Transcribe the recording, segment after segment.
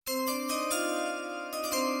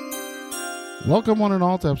Welcome, one and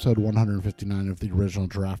all, to episode 159 of the original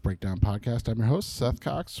Draft Breakdown podcast. I'm your host, Seth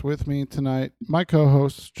Cox. With me tonight, my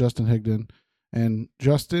co-host, Justin Higdon. And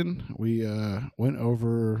Justin, we went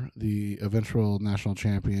over the eventual national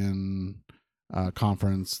champion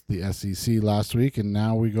conference, the SEC, last week, and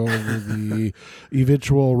now we go over the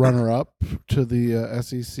eventual runner-up to the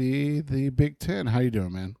SEC, the Big Ten. How you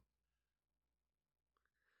doing, man?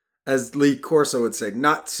 As Lee Corso would say,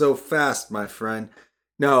 not so fast, my friend.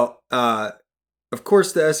 No, of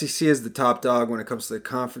course, the SEC is the top dog when it comes to the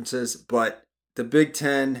conferences, but the Big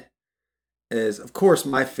Ten is, of course,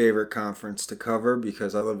 my favorite conference to cover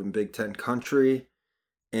because I live in Big Ten country,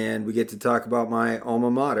 and we get to talk about my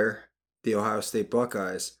alma mater, the Ohio State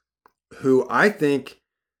Buckeyes, who I think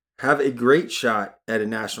have a great shot at a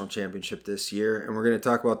national championship this year, and we're going to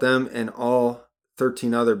talk about them and all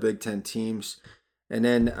 13 other Big Ten teams. And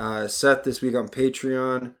then Seth, this week on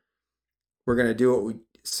Patreon, we're going to do what we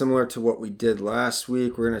similar to what we did last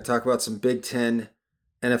week. We're going to talk about some Big Ten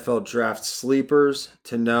NFL draft sleepers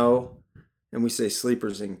to know. And we say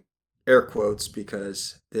sleepers in air quotes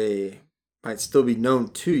because they might still be known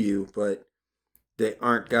to you, but they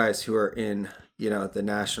aren't guys who are in, the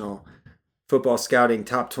National Football Scouting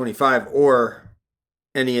top 25 or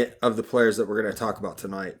any of the players that we're going to talk about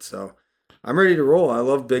tonight. So I'm ready to roll. I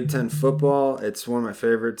love Big Ten football. It's one of my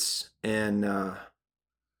favorites. And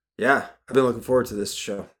yeah, I've been looking forward to this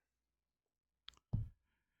show.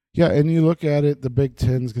 Yeah, and you look at it, the Big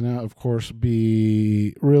Ten's going to, of course,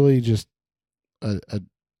 be really just a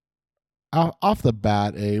off the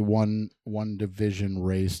bat a one division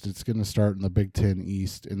race. It's going to start in the Big Ten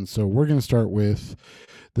East, and so we're going to start with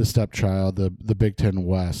the stepchild, the Big Ten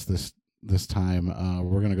West. This time,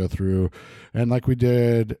 we're going to go through, and like we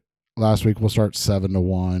did last week, we'll start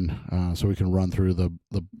 7-1, so we can run through the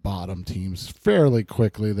bottom teams fairly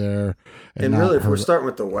quickly there. And really, if we're starting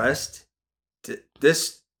with the West,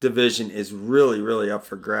 this division is really, really up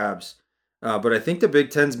for grabs. But I think the Big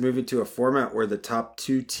Ten's moving to a format where the top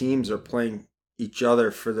two teams are playing each other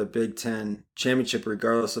for the Big Ten championship,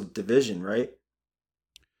 regardless of division, right?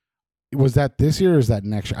 Was that this year or is that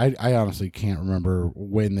next year? I honestly can't remember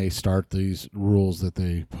when they start these rules that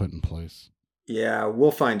they put in place. Yeah,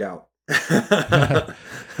 we'll find out.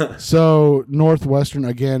 So Northwestern,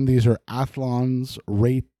 again, these are Athlon's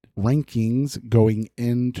rankings going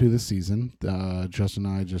into the season. Justin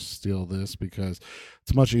and I just steal this because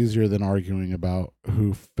it's much easier than arguing about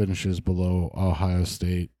who finishes below Ohio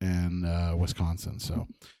State and Wisconsin. So,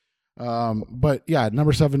 but yeah,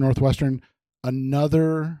 number 7 Northwestern,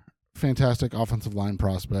 another fantastic offensive line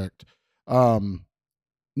prospect.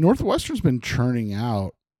 Northwestern's been churning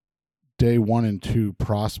out day 1 and 2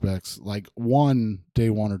 prospects, like one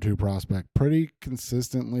day 1 or 2 prospect pretty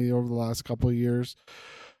consistently over the last couple of years.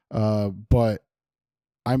 But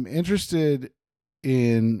I'm interested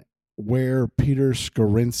in where Peter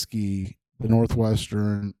Skorinski, the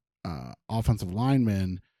Northwestern offensive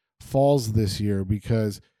lineman, falls this year,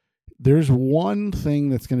 because there's one thing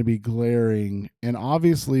that's going to be glaring, and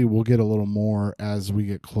obviously we'll get a little more as we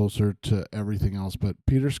get closer to everything else, but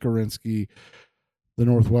Peter Skorinski, the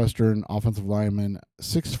Northwestern offensive lineman,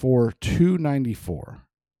 6'4", 294.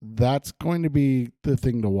 That's going to be the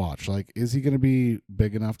thing to watch. Like, is he going to be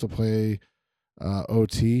big enough to play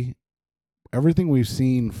OT? Everything we've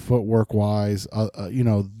seen footwork wise,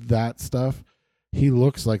 that stuff, he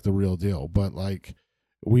looks like the real deal. But like,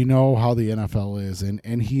 we know how the NFL is,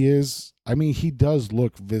 and he is. I mean, he does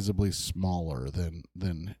look visibly smaller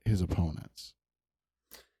than his opponents.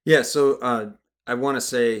 Yeah. So I want to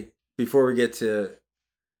say before we get to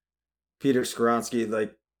Peter Skoronski,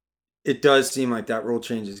 like, it does seem like that rule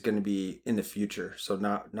change is going to be in the future, so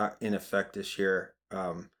not in effect this year.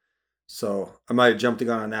 So I might have jumped the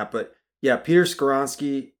gun on that, but yeah, Peter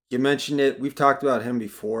Skoronski, you mentioned it. We've talked about him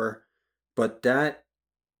before, but that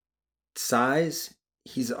size,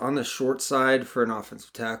 he's on the short side for an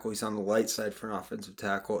offensive tackle. He's on the light side for an offensive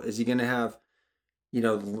tackle. Is he going to have,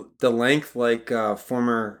 the length like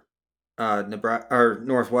former Nebraska or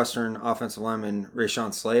Northwestern offensive lineman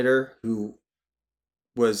Rashawn Slater, who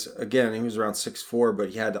was, again, he was around 6'4", but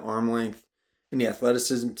he had the arm length and the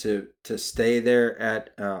athleticism to stay there at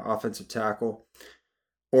offensive tackle?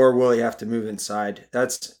 Or will he have to move inside?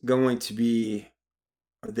 That's going to be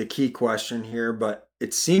the key question here, but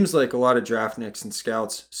it seems like a lot of draft nicks and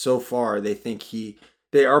scouts so far, they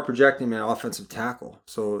are projecting him an offensive tackle.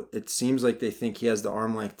 So it seems like they think he has the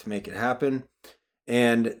arm length to make it happen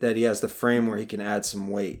and that he has the frame where he can add some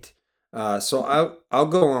weight. So I'll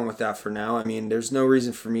go on with that for now. I mean, there's no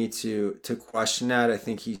reason for me to question that. I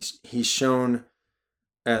think he's shown,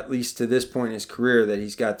 at least to this point in his career, that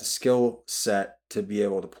he's got the skill set to be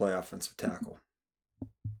able to play offensive tackle.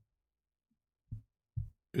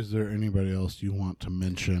 Is there anybody else you want to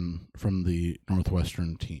mention from the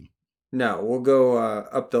Northwestern team? No, we'll go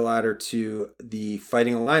up the ladder to the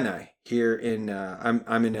Fighting Illini here in.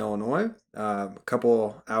 I'm in Illinois, a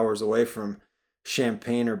couple hours away from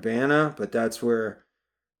Champaign Urbana, but that's where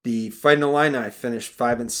the Fighting Illini finished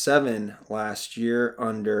 5-7 last year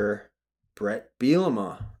under Brett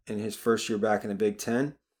Bielema in his first year back in the Big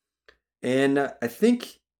Ten, and I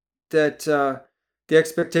think that the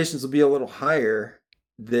expectations will be a little higher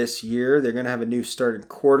this year. They're going to have a new starting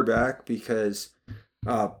quarterback because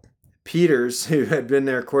Peters, who had been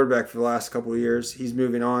their quarterback for the last couple of years, he's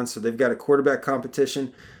moving on. So they've got a quarterback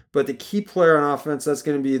competition. But the key player on offense, that's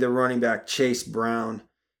going to be the running back, Chase Brown.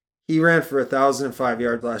 He ran for 1,005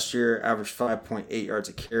 yards last year, averaged 5.8 yards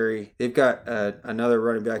a carry. They've got another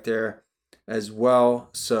running back there as well.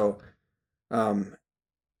 So we're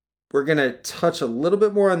going to touch a little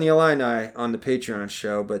bit more on the Illini on the Patreon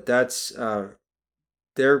show, but that's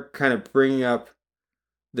they're kind of bringing up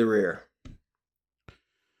the rear.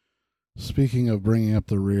 Speaking of bringing up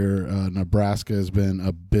the rear, Nebraska has been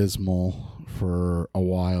abysmal for a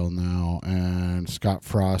while now, and Scott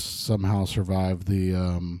Frost somehow survived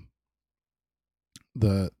the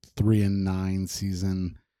 3-9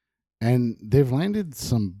 season, and they've landed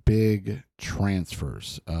some big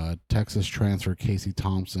transfers. Texas transfer Casey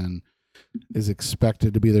Thompson is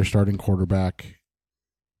expected to be their starting quarterback.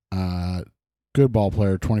 Good ball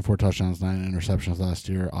player, 24 touchdowns, 9 interceptions last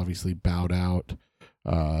year. Obviously bowed out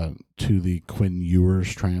to the Quinn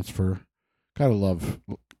Ewers transfer. Gotta love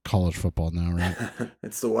college football now, right?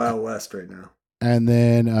 It's the Wild West right now. And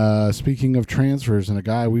then speaking of transfers, and a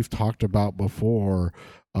guy we've talked about before,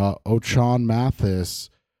 O'Shawn Mathis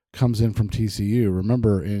comes in from TCU.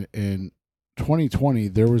 Remember, in 2020,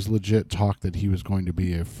 there was legit talk that he was going to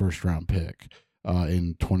be a first-round pick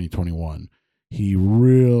in 2021. He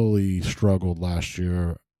really struggled last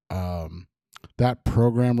year. That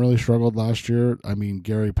program really struggled last year. I mean,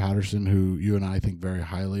 Gary Patterson, who you and I think very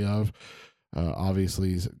highly of,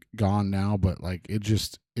 obviously is gone now, but like it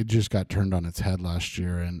just got turned on its head last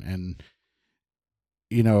year. And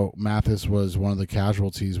you know, Mathis was one of the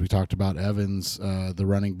casualties. We talked about Evans, the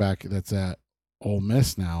running back that's at Ole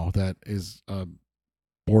Miss now, that is a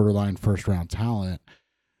borderline first-round talent.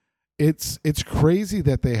 It's crazy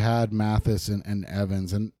that they had Mathis and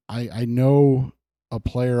Evans, and I know a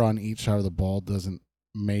player on each side of the ball doesn't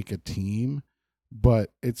make a team, but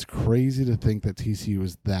it's crazy to think that TCU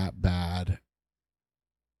is that bad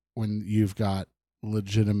when you've got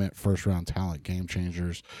legitimate first-round talent, game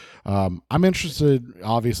changers. I'm interested,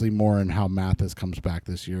 obviously, more in how Mathis comes back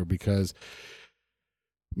this year because,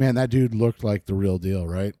 man, that dude looked like the real deal,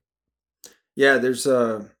 right? Yeah, there's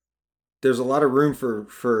a lot of room for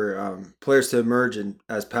players to emerge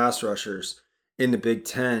as pass rushers in the Big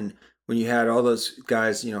Ten. When you had all those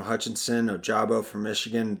guys, you know, Hutchinson, Ojabo from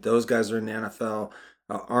Michigan, those guys are in the NFL.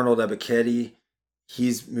 Arnold Ebiketie,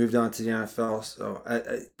 he's moved on to the NFL. So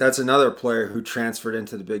that's another player who transferred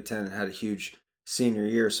into the Big Ten and had a huge senior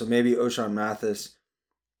year. So maybe O'Shawn Mathis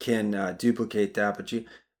can duplicate that. But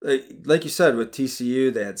like you said, with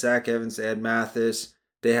TCU, they had Zach Evans, they had Mathis,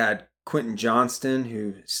 they had Quentin Johnston,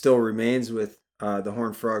 who still remains with the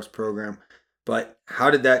Horned Frogs program. But how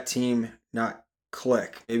did that team not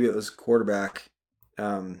click? Maybe it was quarterback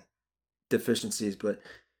deficiencies. But,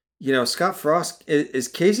 you know, Scott Frost, is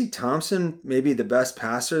Casey Thompson maybe the best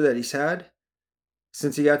passer that he's had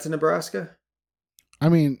since he got to Nebraska? I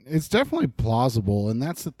mean, it's definitely plausible. And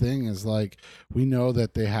that's the thing is, like, we know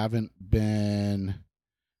that they haven't been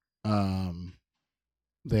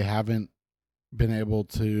able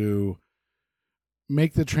to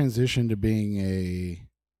make the transition to being a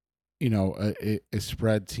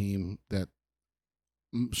spread team that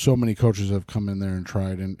so many coaches have come in there and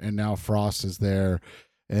tried, and now Frost is there,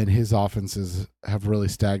 and his offenses have really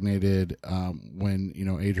stagnated when, you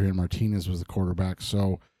know, Adrian Martinez was the quarterback.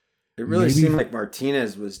 So it really seemed like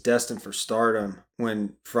Martinez was destined for stardom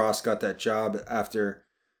when Frost got that job after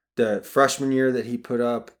the freshman year that he put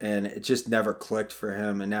up, and it just never clicked for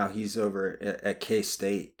him. And now he's over at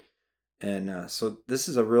K-State. And so this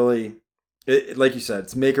is a really, like you said,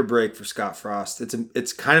 it's make or break for Scott Frost.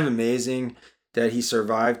 It's kind of amazing that he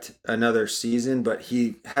survived another season, but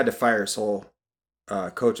he had to fire his whole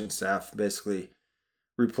coaching staff, basically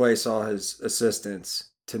replace all his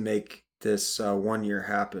assistants to make this 1 year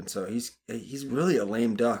happen. So he's really a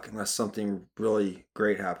lame duck unless something really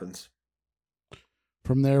great happens.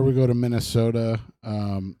 From there, we go to Minnesota.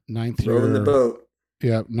 Ninth year. Rowing the boat.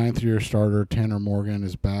 Yeah, 9th year starter Tanner Morgan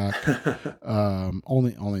is back.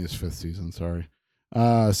 Only his 5th season, sorry.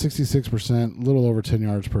 66%, a little over 10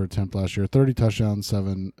 yards per attempt last year, 30 touchdowns,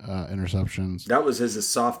 7 interceptions. That was as a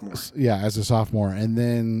sophomore. Yeah, as a sophomore. And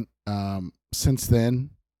then since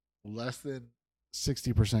then, less than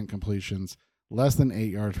 60% completions, less than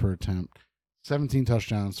 8 yards per attempt, 17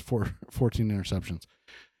 touchdowns, 14 interceptions.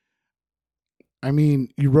 I mean,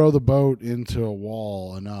 you row the boat into a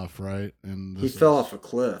wall enough, right? And He fell off a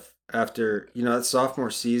cliff after, that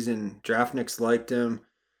sophomore season. Draftniks liked him.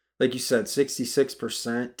 Like you said,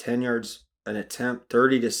 66%, 10 yards an attempt,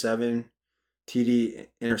 30-7 TD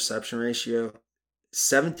interception ratio,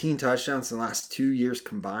 17 touchdowns in the last 2 years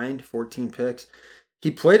combined, 14 picks.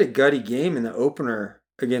 He played a gutty game in the opener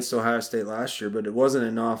against Ohio State last year, but it wasn't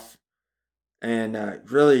enough. And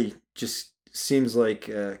really just seems like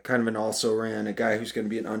kind of an also-ran, a guy who's going to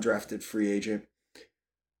be an undrafted free agent.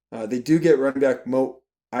 They do get running back Mo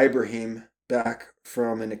Ibrahim back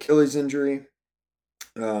from an Achilles injury.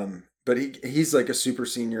 But he's like a super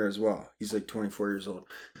senior as well. He's like 24 years old.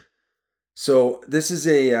 So this is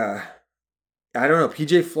I don't know.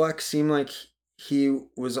 PJ Fleck seemed like he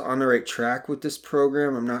was on the right track with this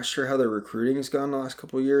program. I'm not sure how their recruiting has gone the last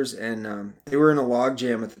couple of years, and they were in a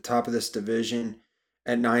logjam at the top of this division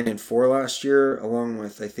at 9-4 last year, along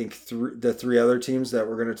with I think the three other teams that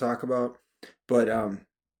we're going to talk about. But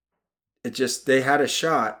they had a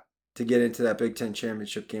shot to get into that Big Ten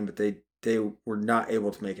championship game, but they were not able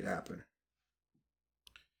to make it happen.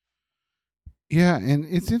 Yeah, and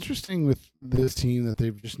it's interesting with this team that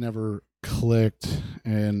they've just never clicked.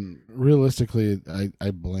 And realistically,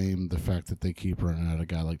 I blame the fact that they keep running out a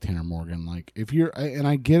guy like Tanner Morgan. Like, if you're, and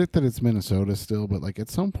I get it that it's Minnesota still, but like at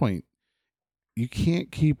some point, you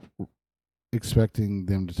can't keep expecting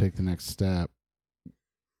them to take the next step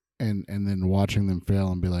and then watching them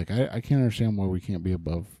fail and be like, I can't understand why we can't be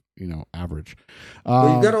above average.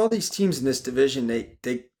 Well, you've got all these teams in this division.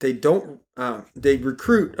 They don't they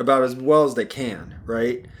recruit about as well as they can,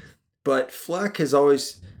 right? But Fleck has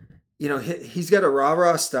always, he's got a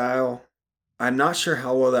rah-rah style. I'm not sure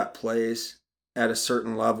how well that plays at a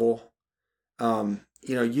certain level.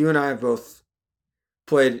 You and I have both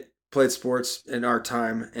played sports in our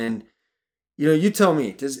time, and you tell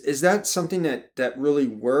me, is that something that really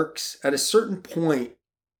works? At a certain point,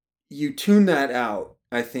 you tune that out.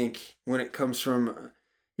 I think when it comes from,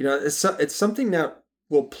 it's something that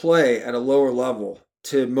will play at a lower level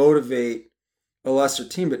to motivate a lesser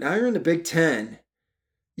team. But now you're in the Big Ten.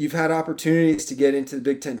 You've had opportunities to get into the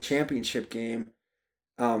Big Ten championship game.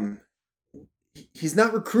 He's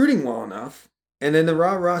not recruiting well enough. And then the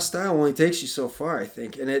rah-rah style only takes you so far, I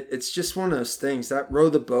think. And it's just one of those things. That row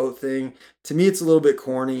the boat thing, to me, it's a little bit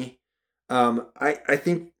corny. I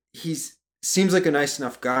think seems like a nice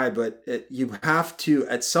enough guy, but you have to,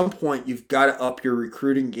 at some point, you've got to up your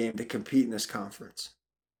recruiting game to compete in this conference.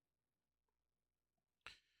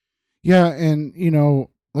 Yeah, and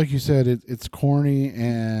like you said, it's corny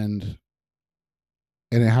and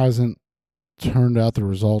it hasn't turned out the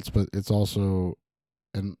results, but it's also,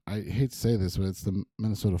 and I hate to say this, but it's the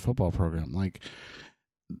Minnesota football program. Like,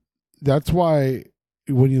 that's why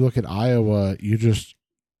when you look at Iowa,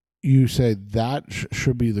 you say that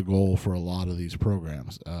should be the goal for a lot of these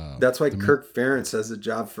programs. That's why Kirk Ferentz has a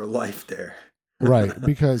job for life there. Right,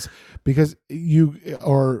 because you,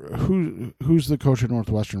 or who's the coach at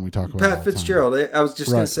Northwestern we talk about? Pat Fitzgerald. I was just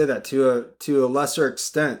going to say that to a lesser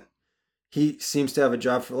extent, he seems to have a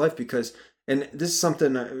job for life because, and this is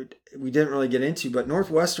something we didn't really get into, but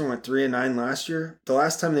Northwestern went 3-9 last year. The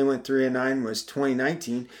last time they went 3-9 was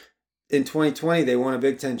 2019. In 2020, they won a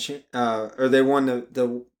Big Ten, or they won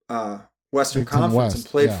the Western Conference and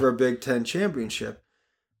played for a Big Ten championship.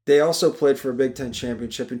 They also played for a Big Ten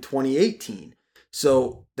championship in 2018.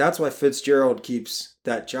 So that's why Fitzgerald keeps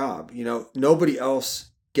that job. Nobody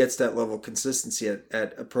else gets that level of consistency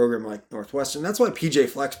at a program like Northwestern. That's why PJ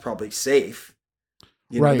Fleck's probably safe.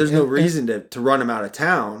 There's no reason to run him out of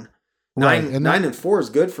town. 9-4 is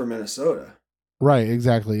good for Minnesota. Right,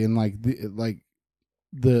 exactly. And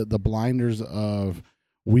the blinders of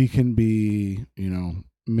we can be,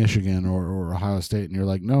 Michigan or Ohio State, and you're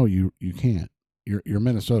like, no, you can't. You're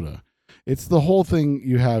Minnesota. It's the whole thing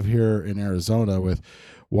you have here in Arizona with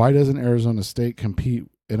why doesn't Arizona State compete?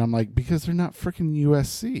 And I'm like, because they're not freaking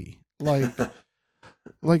USC. Like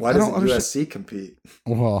why doesn't USC compete?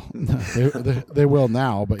 Well, they will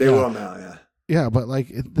now, but they will now, yeah. Yeah, but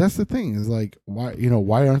that's the thing is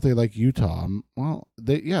why aren't they like Utah? Well,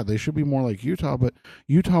 they should be more like Utah, but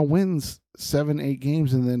Utah wins 7-8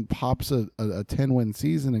 games and then pops a 10-win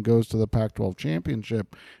season and goes to the Pac-12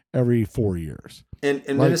 championship every 4 years. And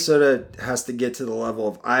Minnesota has to get to the level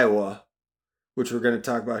of Iowa, which we're going to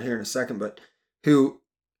talk about here in a second, but who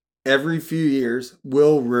every few years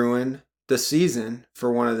will ruin the season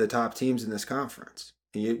for one of the top teams in this conference.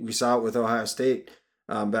 We saw it with Ohio State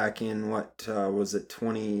back in what was it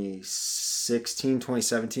 2016,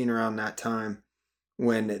 2017, around that time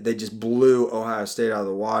when they just blew Ohio State out of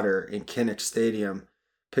the water in Kinnick Stadium,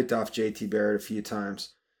 picked off JT Barrett a few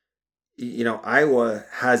times. Iowa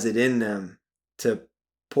has it in them to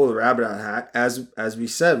pull the rabbit out of the hat, as we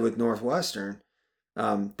said with Northwestern.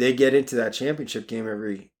 They get into that championship game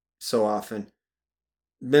every so often.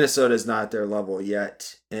 Minnesota's not at their level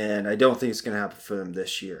yet, and I don't think it's going to happen for them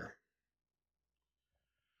this year.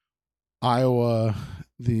 Iowa,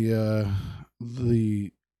 the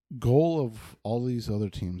goal of all these other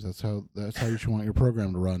teams. That's how you should want your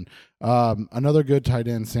program to run. Another good tight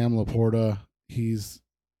end, Sam Laporta. He's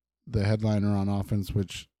the headliner on offense,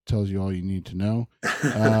 which tells you all you need to know.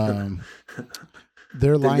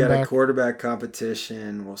 Their They've got a quarterback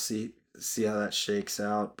competition. We'll see how that shakes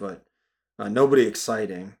out, but nobody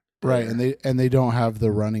exciting. Right, and they don't have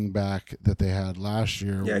the running back that they had last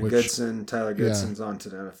year. Yeah, Goodson, Tyler Goodson's on to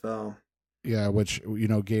the NFL. Yeah, which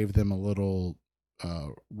gave them a little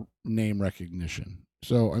name recognition.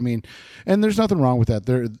 So and there's nothing wrong with that.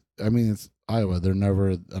 It's Iowa. They're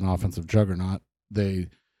never an offensive juggernaut. They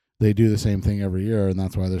do the same thing every year, and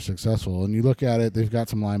that's why they're successful. And you look at it; they've got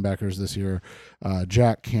some linebackers this year,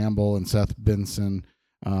 Jack Campbell and Seth Benson.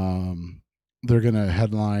 They're going to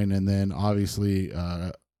headline, and then obviously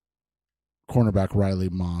cornerback Riley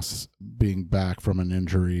Moss being back from an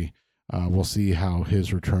injury. We'll see how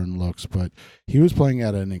his return looks, but he was playing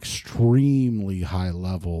at an extremely high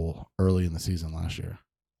level early in the season last year.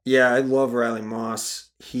 Yeah, I love Riley Moss.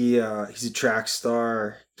 He's a track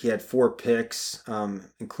star. He had 4 picks,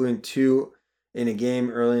 including 2 in a game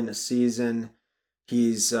early in the season.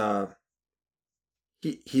 He's got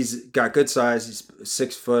good size. He's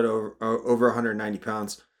 6 foot, over 190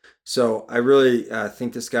 pounds. So I really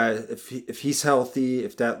think this guy, if he's healthy,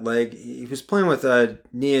 if that leg, he was playing with a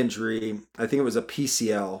knee injury. I think it was a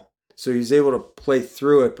PCL. So he was able to play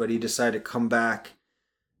through it, but he decided to come back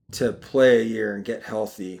to play a year and get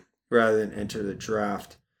healthy rather than enter the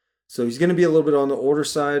draft. So he's going to be a little bit on the older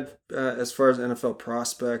side as far as NFL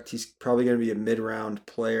prospect. He's probably going to be a mid-round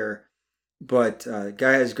player, but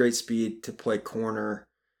guy has great speed to play corner,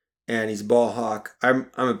 and he's a ball hawk.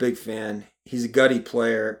 I'm a big fan. He's a gutty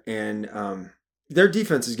player, and their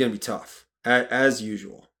defense is going to be tough as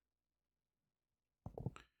usual.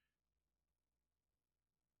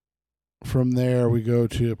 From there, we go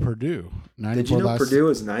to Purdue. Did you know Purdue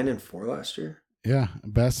was 9-4 last year? Yeah,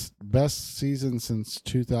 best season since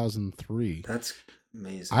 2003. That's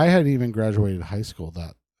amazing. I hadn't even graduated high school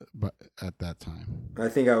at that time. I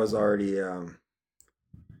think I was already in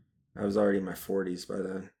my 40s by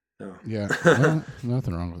then. No. Yeah, well,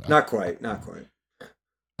 nothing wrong with that. Not quite.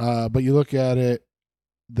 But you look at it,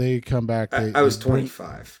 they come back. I was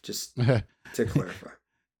 25, just to clarify.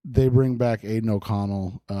 They bring back Aiden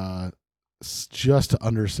O'Connell, just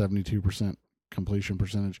under 72% completion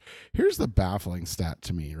percentage. Here's the baffling stat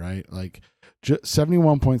to me, right? Like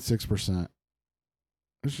 71.6%,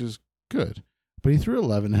 which is good, but he threw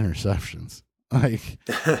 11 interceptions. Like,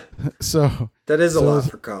 so that is a lot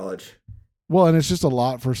for college. Well, and it's just a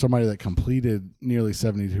lot for somebody that completed nearly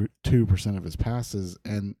 72% of his passes.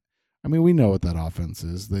 And we know what that offense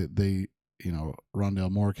is. They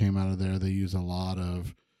Rondale Moore came out of there. They use a lot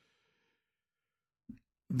of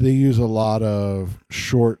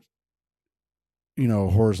short,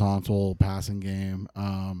 horizontal passing game.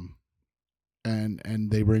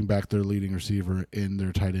 And they bring back their leading receiver in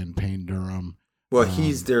their tight end, Payne Durham. Well,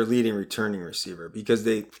 he's their leading returning receiver because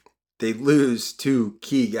they lose 2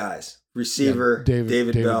 key guys. Receiver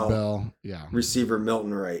David Bell. Yeah. Receiver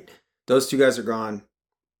Milton Wright. Those 2 guys are gone.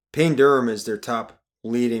 Payne Durham is their top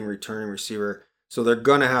leading returning receiver. So they're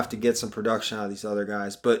going to have to get some production out of these other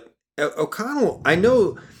guys. But O'Connell, I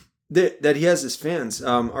know that he has his fans.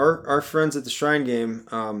 Our friends at the Shrine Game,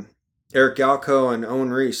 Eric Galco and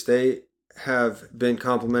Owen Reese, they have been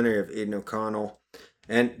complimentary of Aiden O'Connell.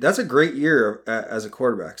 And that's a great year as a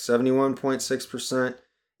quarterback. 71.6%.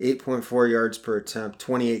 8.4 yards per attempt,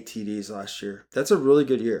 28 TDs last year. That's a really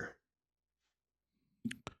good year.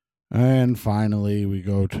 And finally, we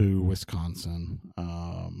go to Wisconsin.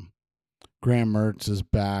 Graham Mertz is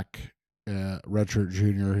back, redshirt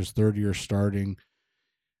junior, his 3rd year starting.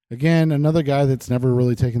 Again, another guy that's never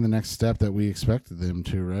really taken the next step that we expected him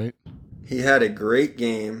to, right? He had a great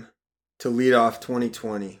game to lead off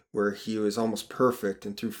 2020 where he was almost perfect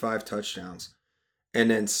and threw 5 touchdowns. And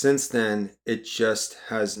then since then, it just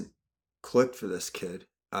hasn't clicked for this kid.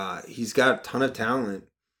 He's got a ton of talent.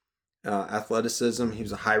 athleticism. He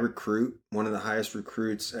was a high recruit, one of the highest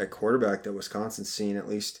recruits at quarterback that Wisconsin's seen, at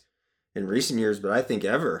least in recent years, but I think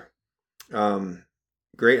ever. Um,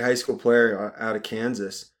 Great high school player out of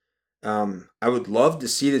Kansas. I would love to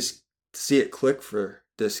see it click for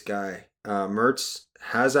this guy. Mertz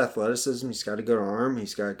has athleticism. He's got a good arm.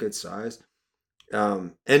 He's got good size.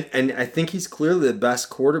 And I think he's clearly the best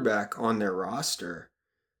quarterback on their roster,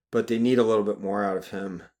 but they need a little bit more out of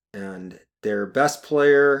him. And their best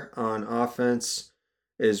player on offense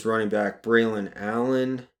is running back Braylon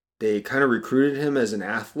Allen. They kind of recruited him as an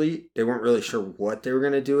athlete. They weren't really sure what they were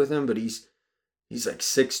going to do with him, but he's like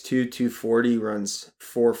 6'2", 240, runs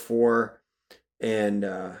 4.4, and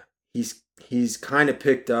he's kind of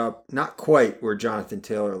picked up, not quite where Jonathan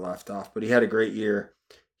Taylor left off, but he had a great year.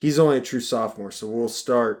 He's only a true sophomore, so we'll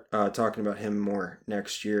start talking about him more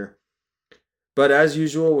next year. But as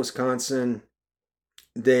usual, Wisconsin,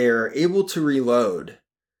 they are able to reload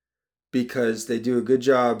because they do a good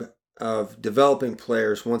job of developing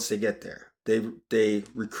players once they get there. They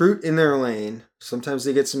recruit in their lane. Sometimes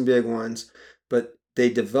they get some big ones, but they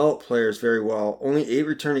develop players very well. Only 8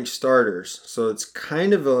 returning starters, so it's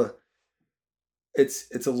kind of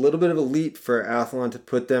it's a little bit of a leap for Athlon to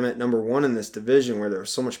put them at number 1 in this division where there was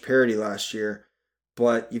so much parity last year.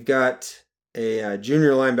 But you've got a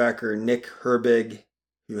junior linebacker, Nick Herbig,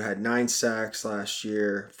 who had 9 sacks last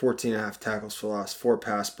year, 14.5 tackles for loss, 4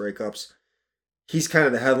 pass breakups. He's kind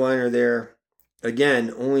of the headliner there.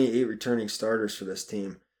 Again, only 8 returning starters for this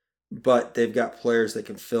team, but they've got players that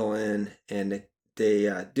can fill in, and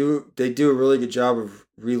they do a really good job of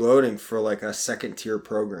reloading for like a second tier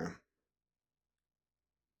program.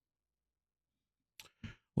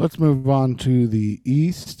 Let's move on to the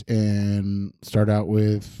East and start out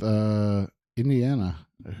with Indiana,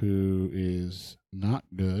 who is not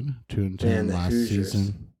good, 2-10 last Hoosiers.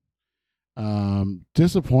 season.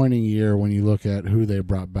 Disappointing year when you look at who they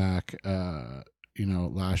brought back.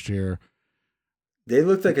 Last year they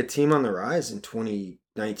looked like a team on the rise in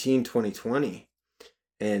 2019, 2020,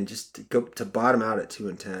 and just to go to bottom out at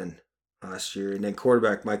 2-10 last year. And then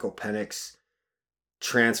quarterback Michael Penix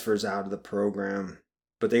transfers out of the program,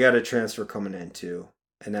 but they got a transfer coming in too,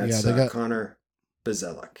 and that's Connor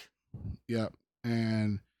Bazelak. Yep,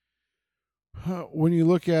 and when you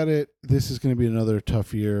look at it, this is going to be another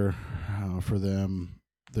tough year for them.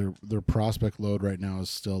 Their prospect load right now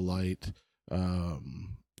is still light.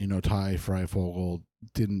 Ty Freifogel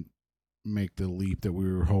didn't make the leap that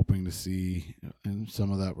we were hoping to see, and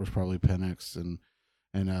some of that was probably Penix and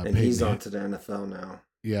he's on to the NFL now.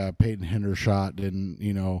 Yeah, Peyton Hendershot didn't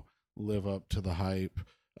live up to the hype.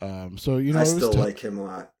 I still like him a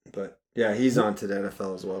lot, but yeah, he's on to the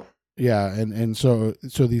NFL as well. Yeah, and so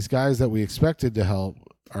these guys that we expected to help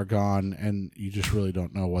are gone, and you just really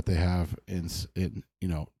don't know what they have in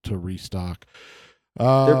to restock.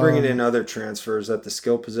 They're bringing in other transfers at the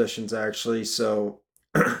skill positions actually. So,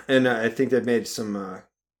 and I think they've made some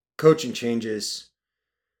coaching changes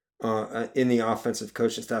in the offensive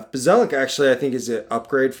coaching staff. Bazelak actually I think is an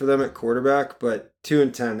upgrade for them at quarterback, but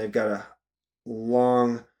 2-10 they've got a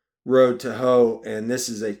long road to hoe, and this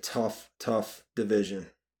is a tough division.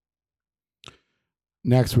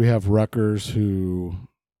 Next, we have Rutgers, who,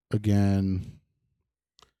 again,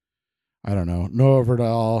 I don't know. Noah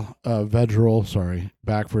Vedral,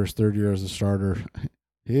 back for his 3rd year as a starter.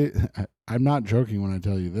 I'm not joking when I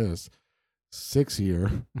tell you this. 6th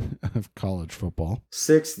year of college football.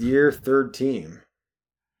 6th year, 3rd team.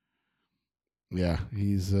 Yeah,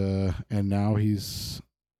 he's and now he's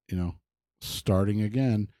starting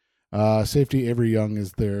again. Safety Avery Young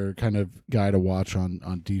is their kind of guy to watch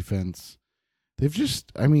on defense. They've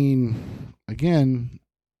just, again,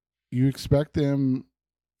 you expect them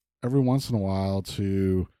every once in a while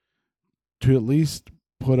to at least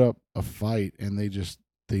put up a fight, and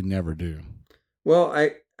they never do. Well,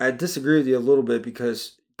 I disagree with you a little bit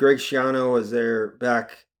because Greg Schiano was there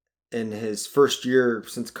back in his first year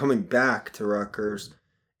since coming back to Rutgers,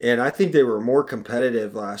 and I think they were more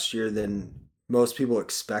competitive last year than most people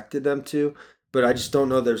expected them to. But I just don't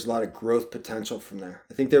know there's a lot of growth potential from there.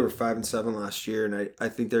 I think they were 5-7 last year, and I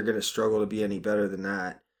think they're going to struggle to be any better than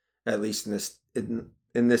that, at least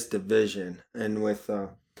in this division, and with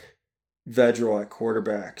Vedral at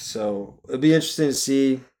quarterback. So it'll be interesting to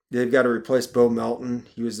see. They've got to replace Bo Melton.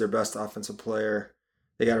 He was their best offensive player.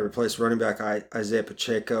 They got to replace running back Isaiah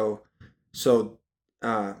Pacheco. So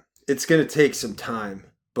it's going to take some time,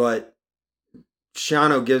 but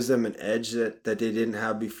Schiano gives them an edge that they didn't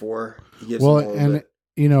have before. He gives them a little bit.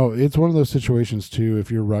 It's one of those situations too.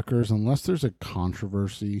 If you're Rutgers, unless there's a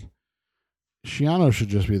controversy, Schiano should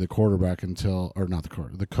just be the quarterback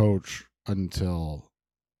the coach until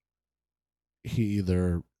he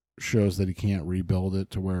either shows that he can't rebuild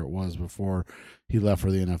it to where it was before he left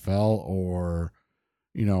for the NFL, or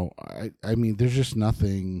I mean, there's just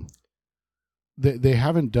nothing. They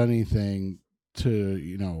haven't done anything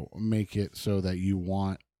to make it so that you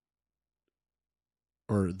want,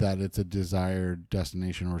 or that it's a desired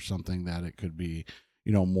destination, or something that it could be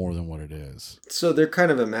more than what it is. So they're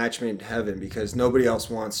kind of a match made in heaven because nobody else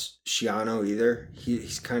wants Shiano either.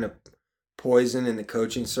 He's kind of poison in the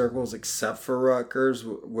coaching circles, except for Rutgers,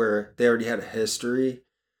 where they already had a history.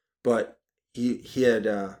 But he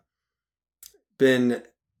had been,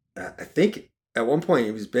 I think, at one point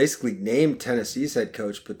he was basically named Tennessee's head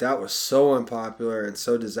coach, but that was so unpopular and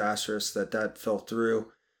so disastrous that fell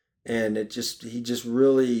through, and he just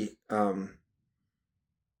really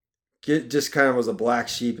just kind of was a black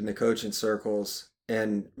sheep in the coaching circles.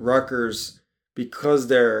 And Rutgers, because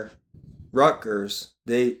they're Rutgers,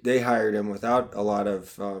 they hired him without a lot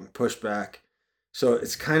of pushback. So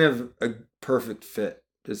it's kind of a perfect fit.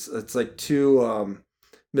 It's like two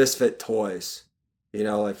misfit toys,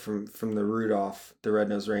 like from the Rudolph the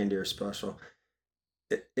Red-Nosed Reindeer special,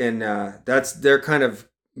 and they're kind of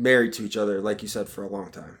married to each other, like you said, for a long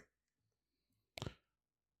time.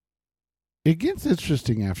 It gets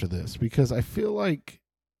interesting after this because I feel like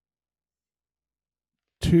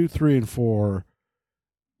 2, 3, and 4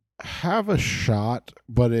 have a shot,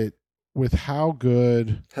 but with how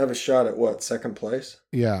good have a shot at what, second place?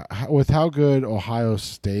 Yeah, with how good Ohio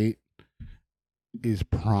State is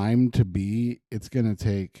primed to be, it's going to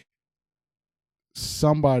take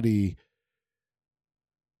somebody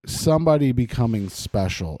becoming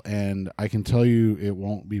special, and I can tell you it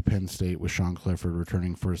won't be Penn State with Sean Clifford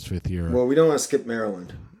returning for his 5th year. Well, we don't want to skip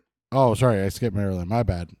Maryland. Oh, sorry, I skipped Maryland. My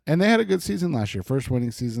bad. And they had a good season last year, first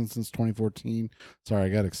winning season since 2014. Sorry, I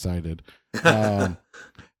got excited.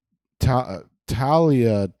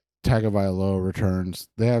 Talia Tagovailoa returns.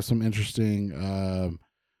 They have some interesting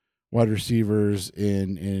wide receivers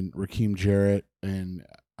in Raheem Jarrett, and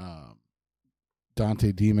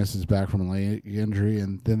Dante Demas is back from a leg injury,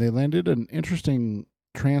 and then they landed an interesting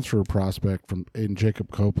transfer prospect in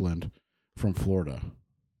Jacob Copeland from Florida.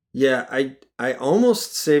 Yeah, I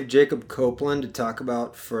almost saved Jacob Copeland to talk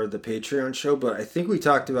about for the Patreon show, but I think we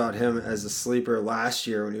talked about him as a sleeper last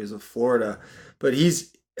year when he was in Florida. But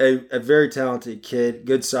he's a very talented kid,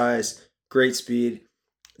 good size, great speed.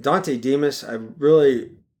 Dante Demas, I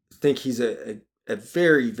really think he's a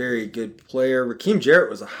very, very good player. Raheem Jarrett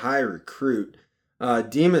was a high recruit.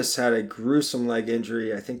 Demas had a gruesome leg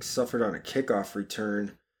injury, I think suffered on a kickoff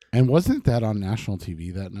return. And wasn't that on national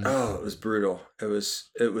TV that night? Oh, it was brutal. It was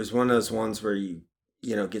one of those ones where you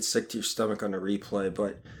get sick to your stomach on a replay.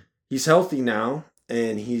 But he's healthy now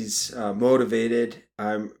and he's motivated.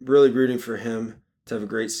 I'm really rooting for him to have a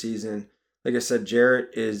great season. Like I said,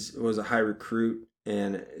 Jarrett was a high recruit,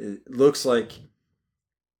 and it looks like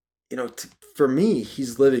for me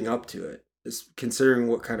he's living up to it. Considering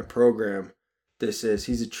what kind of program this is,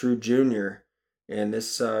 he's a true junior, and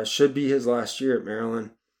this should be his last year at Maryland.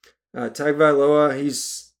 Tagovailoa,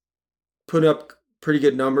 he's put up pretty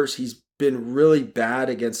good numbers. He's been really bad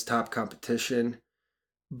against top competition,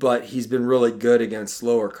 but he's been really good against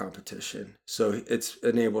lower competition. So it's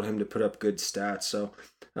enabled him to put up good stats. So,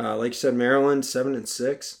 like you said, Maryland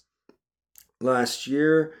 7-6 last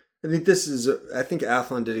year. I think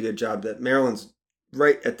Athlon did a good job. That Maryland's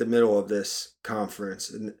right at the middle of this conference,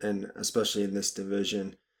 and especially in this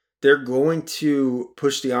division. They're going to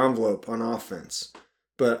push the envelope on offense.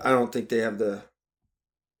 But I don't think they have the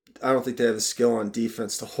skill on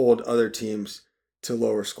defense to hold other teams to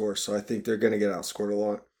lower scores. So I think they're going to get outscored a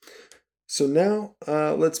lot. So now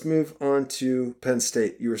let's move on to Penn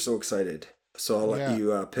State. You were so excited. So I'll let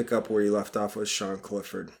you pick up where you left off with Sean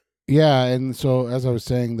Clifford. Yeah, and so as I was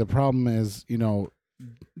saying, the problem is,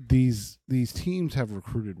 these teams have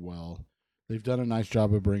recruited well. They've done a nice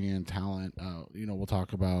job of bringing in talent. We'll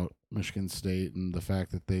talk about Michigan State and the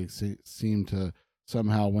fact that they seem to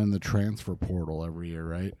somehow win the transfer portal every year,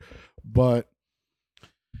 right? But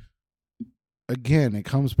again, it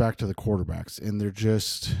comes back to the quarterbacks, and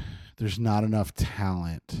there's not enough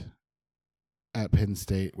talent at Penn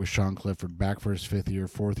State with Sean Clifford back for his 5th year,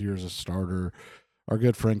 4th year as a starter. Our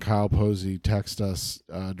good friend Kyle Posey texted us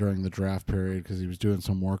during the draft period because he was doing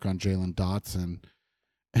some work on Jahan Dotson,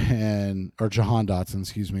 and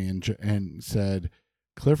said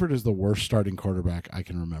Clifford is the worst starting quarterback I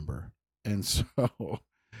can remember. And so,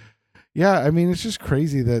 yeah, I mean, it's just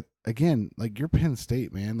crazy that, again, like, you're Penn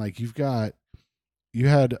State, man. Like, you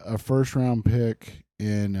had a 1st-round pick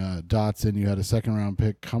in Dotson. You had a 2nd-round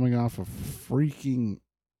pick coming off a freaking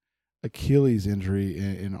Achilles injury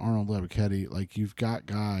in Arnold Lebakety. Like, you've got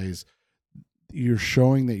guys you're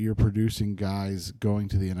showing that you're producing guys going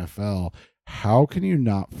to the NFL. How can you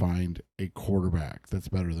not find a quarterback that's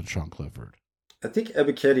better than Sean Clifford? I think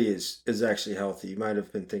Ebiketie is actually healthy. You might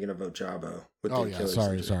have been thinking of Ojabo with the Oh yeah, Achilles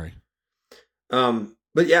injury. sorry.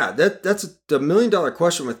 But yeah, that's the $1 million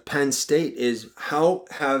question with Penn State is how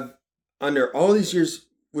have under all these years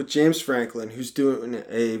with James Franklin, who's doing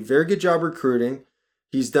a very good job recruiting,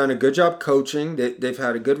 he's done a good job coaching. They've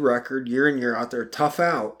had a good record year in year out. They're tough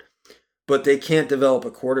out, but they can't develop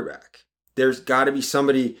a quarterback. There's got to be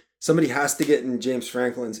somebody. Somebody has to get in James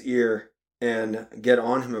Franklin's ear and get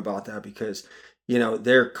on him about that because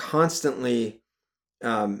they're constantly,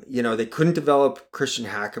 they couldn't develop Christian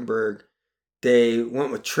Hackenberg. They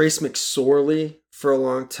went with Trace McSorley for a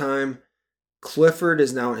long time. Clifford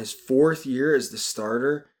is now in his 4th year as the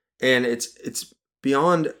starter, and it's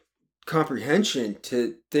beyond comprehension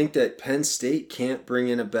to think that Penn State can't bring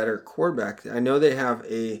in a better quarterback. I know they have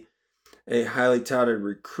a highly touted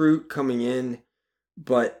recruit coming in,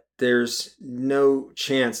 but there's no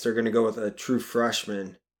chance they're going to go with a true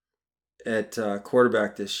freshman at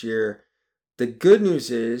quarterback this year. The good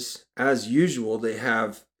news is, as usual, they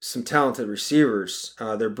have some talented receivers.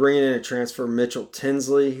 They're bringing in a transfer, Mitchell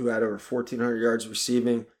Tinsley, who had over 1,400 yards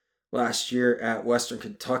receiving last year at Western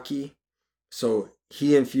Kentucky. So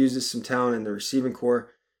he infuses some talent in the receiving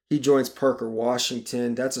core. He joins Parker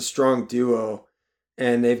Washington. That's a strong duo.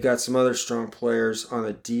 And they've got some other strong players on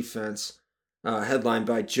the defense, headlined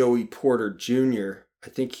by Joey Porter Jr. I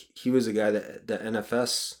think he was a guy that the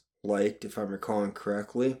NFS liked, if I'm recalling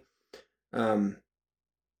correctly.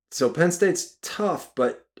 So Penn State's tough,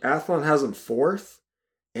 but Athlon has them 4th,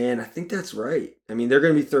 and I think that's right. I mean, they're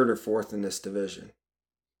going to be 3rd or 4th in this division.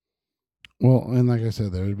 Well, and like I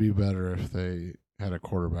said, that would be better if they had a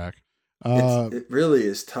quarterback. It really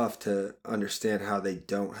is tough to understand how they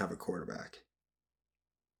don't have a quarterback.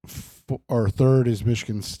 Our 3rd is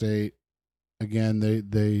Michigan State. Again,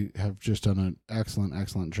 they have just done an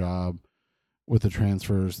excellent job with the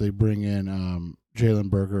transfers. They bring in Jalen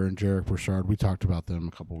Berger and Jarek Broussard. We talked about them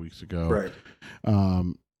a couple weeks ago. Right.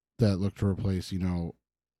 That look to replace,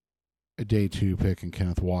 a day 2 pick in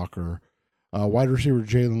Kenneth Walker. Wide receiver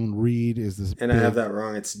Jalen Reed is this. And I have that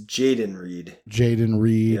wrong. It's Jaden Reed. Jaden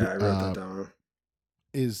Reed. Yeah, I wrote that down.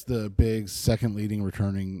 Is the big second leading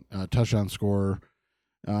returning touchdown scorer.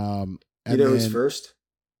 And who's first?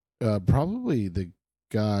 Probably the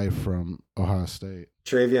guy from Ohio State.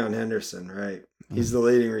 Travion Henderson, right. He's the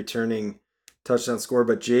leading returning touchdown scorer.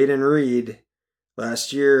 But Jaden Reed,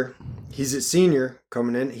 last year, he's a senior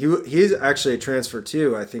coming in. He's actually a transfer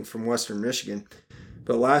too, I think, from Western Michigan.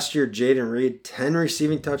 But last year, Jaden Reed, 10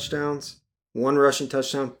 receiving touchdowns, 1 rushing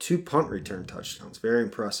touchdown, 2 punt return touchdowns. Very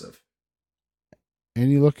impressive.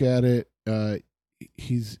 And you look at it,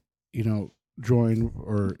 he's, joined,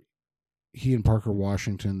 or he and Parker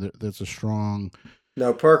Washington, that's a strong...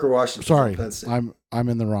 No, Parker Washington. Sorry, I'm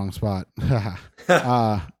in the wrong spot.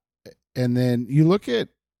 And then you look at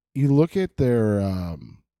their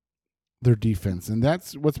defense, and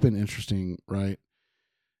that's what's been interesting, right?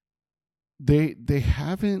 They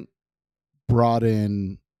haven't brought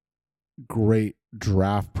in great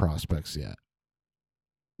draft prospects yet,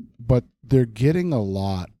 but they're getting a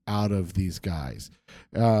lot out of these guys.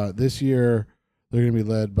 This year, they're going to be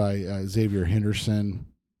led by Xavier Henderson,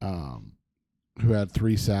 who had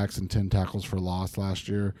 3 sacks and 10 tackles for loss last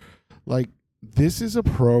year. Like, this is a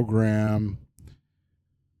program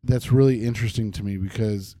that's really interesting to me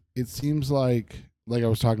because it seems like I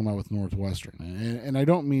was talking about with Northwestern, and I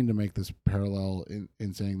don't mean to make this parallel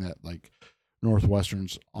in saying that like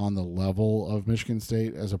Northwestern's on the level of Michigan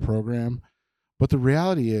State as a program, but the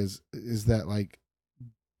reality is that like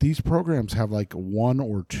these programs have like 1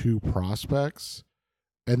 or 2 prospects,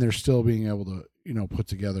 and they're still being able to put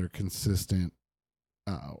together consistent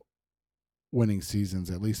winning seasons.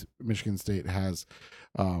 At least Michigan State has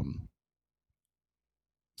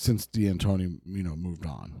since D'Antoni moved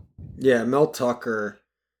on. Yeah, Mel Tucker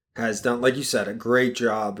has done, like you said, a great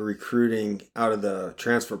job recruiting out of the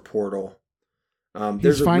transfer portal.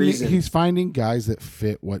 He's finding guys that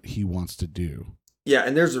fit what he wants to do. Yeah,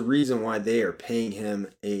 and there's a reason why they are paying him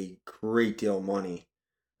a great deal of money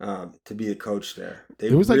to be the coach there. They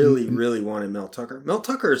really wanted Mel Tucker. Mel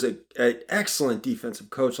Tucker is an excellent defensive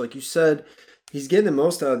coach. Like you said, he's getting the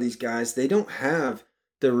most out of these guys. They don't have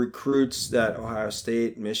the recruits that Ohio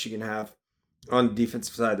State and Michigan have on the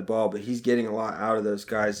defensive side of the ball, but he's getting a lot out of those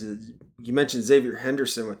guys. You mentioned Xavier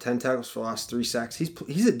Henderson with 10 tackles for loss, 3 sacks.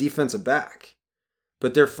 He's a defensive back,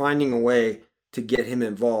 but they're finding a way to get him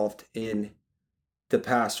involved in the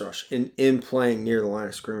pass rush, in playing near the line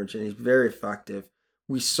of scrimmage, and he's very effective.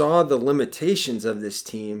 we saw the limitations of this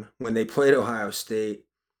team when they played Ohio State.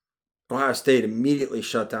 Ohio State immediately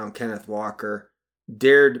shut down Kenneth Walker,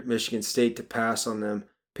 dared Michigan State to pass on them.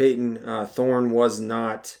 Peyton Thorne was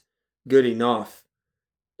not good enough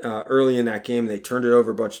early in that game. They turned it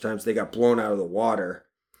over a bunch of times. They got blown out of the water.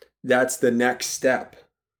 That's the next step.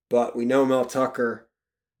 But we know Mel Tucker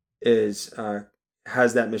is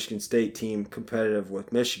has that Michigan State team competitive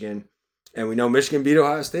with Michigan, and we know Michigan beat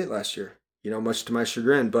Ohio State last year. Much to my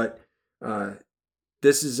chagrin. But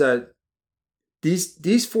this is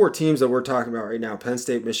these four teams that we're talking about right now: Penn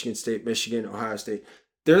State, Michigan, Ohio State.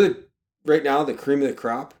 They're right now the cream of the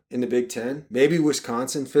crop in the Big Ten. Maybe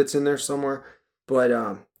Wisconsin fits in there somewhere, but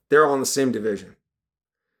they're all in the same division,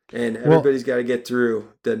 and everybody's got to get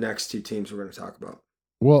through the next two teams we're going to talk about.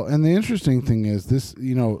 Well, and the interesting thing is this,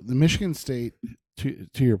 the Michigan State, to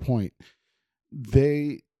your point,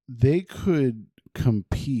 they could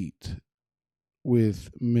compete with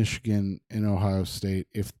Michigan and Ohio State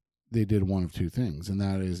if they did one of two things, and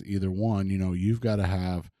that is either one, you've got to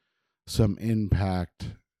have some impact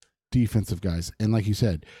defensive guys. And like you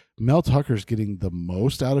said, Mel Tucker's getting the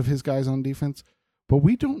most out of his guys on defense, but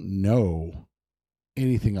we don't know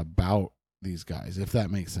anything about these guys, if that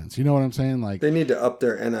makes sense. You know what I'm saying? Like, they need to up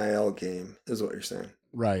their NIL game, is what you're saying.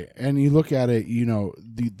 Right. And you look at it,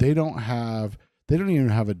 they don't even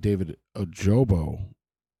have a David Ojobo,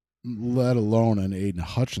 let alone an Aiden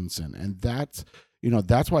Hutchinson. And that's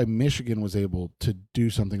why Michigan was able to do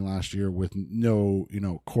something last year with no,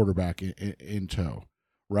 quarterback in tow.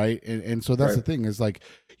 Right. And so that's the thing is, like,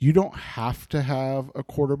 you don't have to have a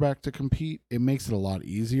quarterback to compete. It makes it a lot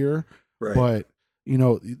easier. Right. But,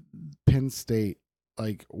 Penn State,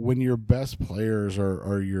 like, when your best players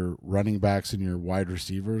are your running backs and your wide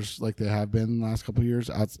receivers, like they have been the last couple of years,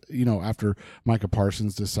 after Micah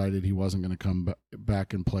Parsons decided he wasn't going to come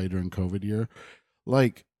back and play during COVID year,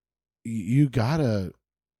 like, you gotta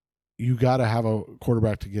have a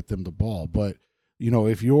quarterback to get them the ball. But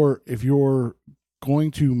if you're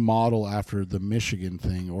going to model after the Michigan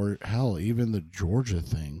thing, or hell, even the Georgia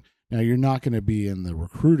thing, now you're not going to be in the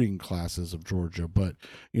recruiting classes of Georgia, but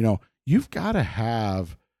you've got to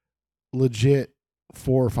have legit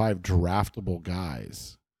 4 or 5 draftable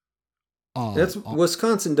guys.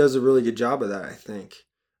 Wisconsin does a really good job of that, I think.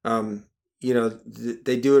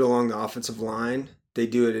 They do it along the offensive line. They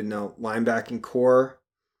do it in the linebacking core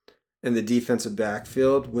and the defensive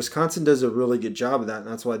backfield. Wisconsin does a really good job of that, and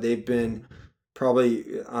that's why they've been probably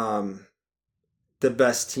the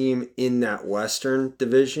best team in that Western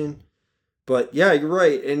division. But yeah, you're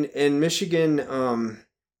right. And Michigan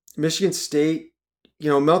State,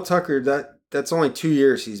 Mel Tucker, that's only 2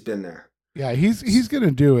 years he's been there. Yeah, he's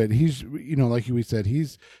gonna do it. He's like we said,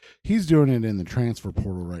 he's doing it in the transfer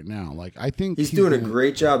portal right now. Like, I think he's doing a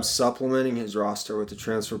great job supplementing his roster with the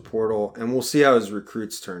transfer portal, and we'll see how his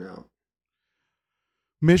recruits turn out.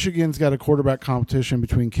 Michigan's got a quarterback competition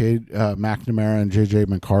between Cade McNamara and J.J.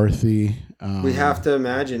 McCarthy. We have to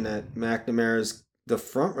imagine that McNamara's the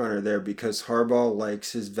front runner there because Harbaugh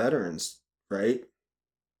likes his veterans, right?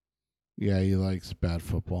 Yeah, he likes bad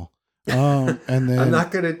football. And then I'm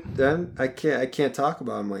not gonna. I can't talk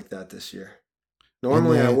about him like that this year.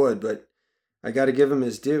 Normally I would, but I got to give him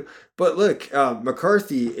his due. But look,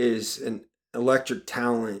 McCarthy is an electric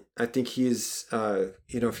talent. I think he's,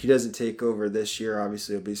 if he doesn't take over this year,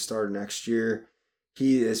 obviously he'll be starter next year.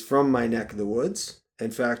 He is from my neck of the woods.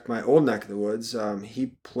 In fact, my old neck of the woods.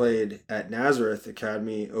 He played at Nazareth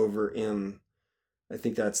Academy over in, I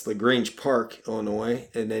think that's LaGrange Park, Illinois,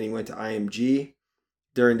 and then he went to IMG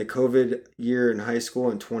during the COVID year in high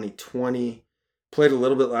school in 2020. Played a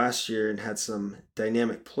little bit last year and had some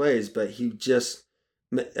dynamic plays, but he just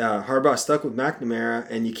Harbaugh stuck with McNamara,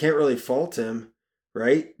 and you can't really fault him,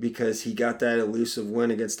 right? Because he got that elusive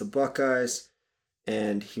win against the Buckeyes,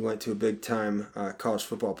 and he went to a big-time college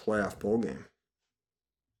football playoff bowl game.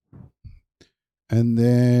 And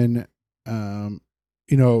then,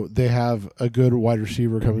 they have a good wide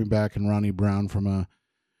receiver coming back in Ronnie Brown from an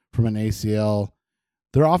ACL.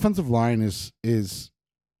 Their offensive line is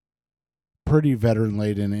pretty veteran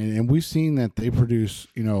laden, and we've seen that they produce,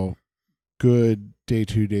 good day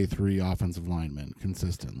 2, day 3 offensive linemen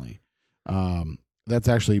consistently. That's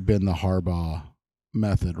actually been the Harbaugh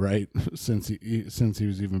method, right? since he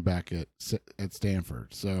was even back at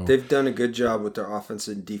Stanford. So they've done a good job with their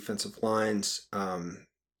offensive and defensive lines.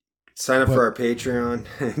 Sign up for our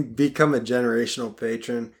Patreon, become a generational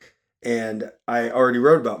patron. And I already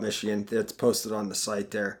wrote about Michigan. That's posted on the site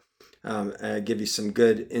there. And I give you some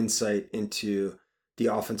good insight into the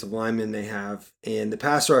offensive linemen they have and the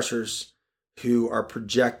pass rushers who are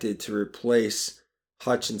projected to replace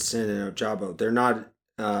Hutchinson and Ojabo. They're not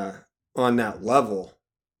uh, on that level,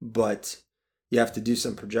 but you have to do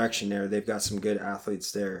some projection there. They've got some good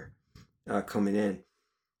athletes there coming in.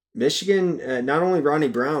 Michigan, not only Ronnie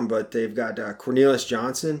Brown, but they've got Cornelius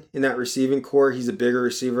Johnson in that receiving core. He's a bigger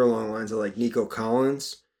receiver along the lines of like Nico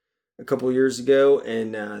Collins a couple of years ago,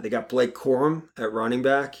 and they got Blake Corum at running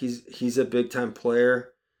back. He's a big time player,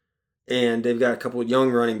 and they've got a couple of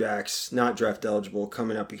young running backs not draft eligible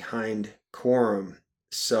coming up behind Corum.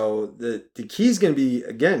 So the key is going to be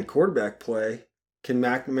again quarterback play. Can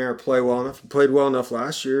McNamara play well enough? He played well enough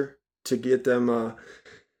last year to get them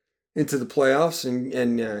into the playoffs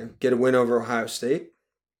and get a win over Ohio State.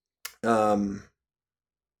 But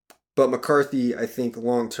McCarthy, I think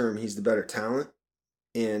long term, he's the better talent.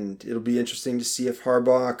 And it'll be interesting to see if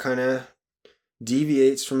Harbaugh kind of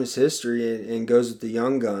deviates from his history and goes with the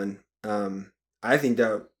young gun. I think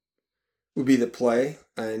that would be the play.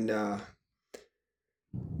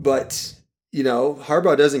 But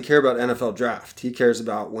Harbaugh doesn't care about NFL draft. He cares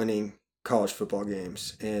about winning college football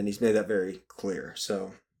games, and he's made that very clear.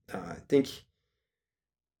 So I think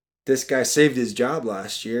this guy saved his job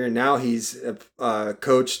last year, and now he's a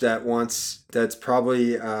coach that's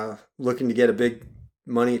probably looking to get a big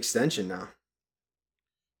money extension now.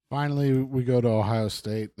 Finally, we go to Ohio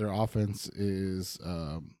State. Their offense is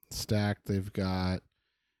stacked. They've got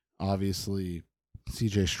obviously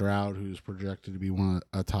C.J. Stroud, who's projected to be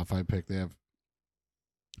a top 5 pick. They have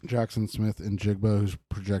Jackson Smith and Jigba, who's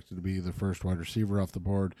projected to be the first wide receiver off the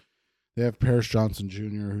board. They have Paris Johnson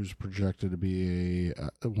Jr., who's projected to be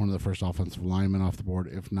one of the first offensive linemen off the board,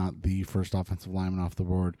 if not the first offensive lineman off the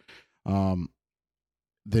board.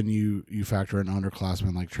 Then you factor in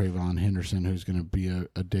underclassmen like Trayvon Henderson, who's going to be a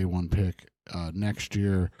day one pick next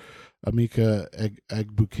year. Emeka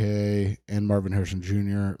Egbuke and Marvin Harrison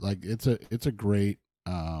Jr. Like it's a great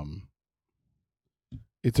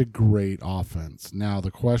offense. Now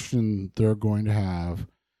the question they're going to have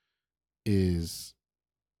is,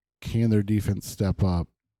 can their defense step up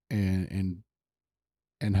and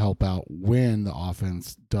help out when the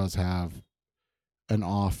offense does have an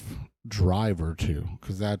off drive or two?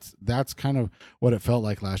 Because that's kind of what it felt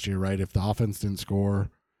like last year, right? If the offense didn't score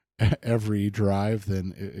every drive,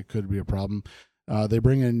 then it could be a problem. They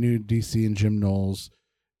bring in new DC and Jim Knowles.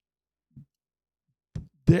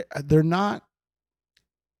 They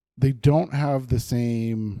don't have the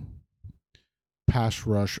same pass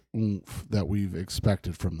rush oomph that we've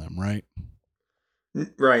expected from them, right?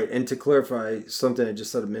 Right. And to clarify something I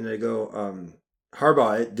just said a minute ago,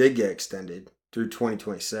 Harbaugh did get extended through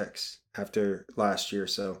 2026 after last year.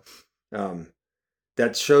 So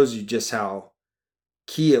that shows you just how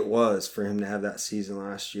key it was for him to have that season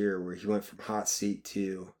last year where he went from hot seat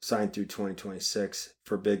to signed through 2026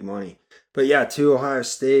 for big money. But yeah, to Ohio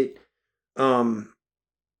State,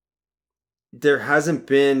 there hasn't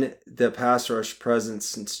been the pass rush presence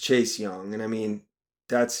since Chase Young. And I mean,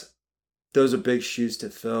 those are big shoes to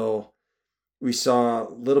fill. We saw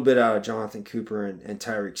a little bit out of Jonathan Cooper and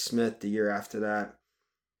Tyreek Smith the year after that.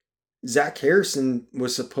 Zach Harrison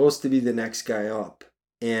was supposed to be the next guy up,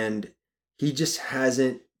 and he just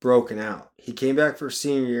hasn't broken out. He came back for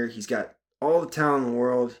senior year. He's got all the talent in the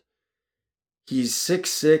world. He's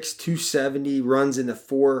 6'6", 270, runs in the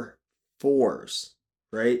 4.4s,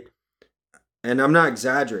 right? And I'm not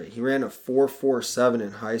exaggerating. He ran a 4.47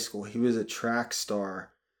 in high school. He was a track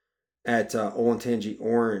star at Olentangy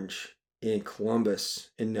Orange in Columbus,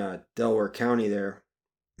 in Delaware County there,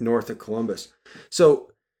 north of Columbus. So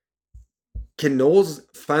can Knowles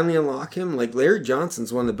finally unlock him? Like Larry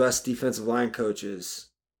Johnson's one of the best defensive line coaches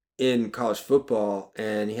in college football,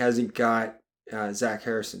 and he hasn't got Zach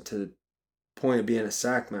Harrison to the point of being a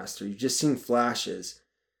sack master. You've just seen flashes.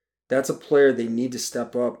 That's a player they need to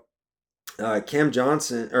step up. Cam Brown at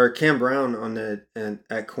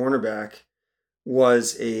cornerback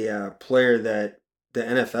was a player that the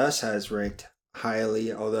NFS has ranked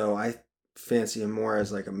highly, although I fancy him more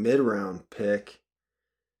as like a mid-round pick.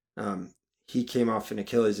 He came off an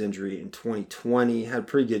Achilles injury in 2020, had a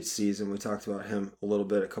pretty good season. We talked about him a little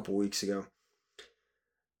bit a couple weeks ago.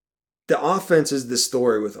 The offense is the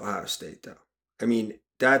story with Ohio State, though. I mean,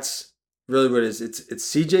 that's really what it is. It's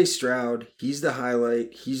C.J. Stroud. He's the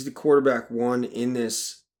highlight. He's the quarterback one in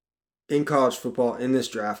college football in this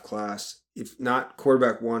draft class. If not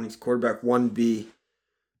quarterback one, he's quarterback 1B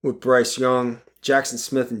with Bryce Young. Jackson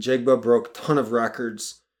Smith and Jigba broke a ton of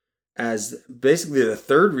records as basically the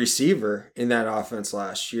third receiver in that offense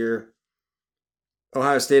last year.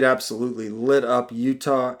 Ohio State absolutely lit up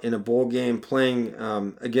Utah in a bowl game playing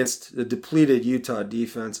against the depleted Utah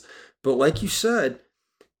defense. But like you said,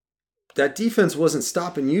 that defense wasn't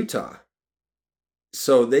stopping Utah.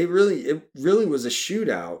 So it really was a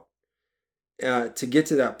shootout to get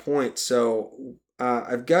to that point. So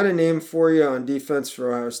I've got a name for you on defense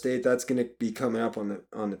for Ohio State. That's going to be coming up on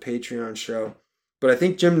the Patreon show. But I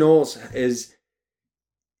think Jim Knowles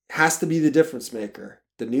has to be the difference maker.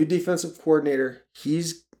 The new defensive coordinator,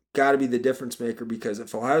 he's got to be the difference maker, because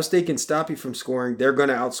if Ohio State can stop you from scoring, they're going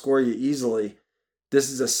to outscore you easily.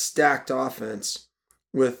 This is a stacked offense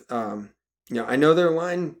with, I know their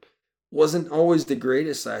line wasn't always the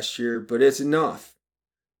greatest last year, but it's enough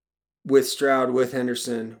with Stroud, with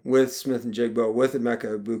Henderson, with Smith and Jigbo, with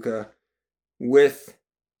Emeka Ibuka, with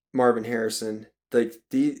Marvin Harrison. Like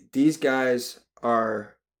these guys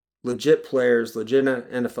are legit players, legit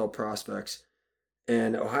NFL prospects.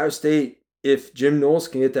 And Ohio State, if Jim Knowles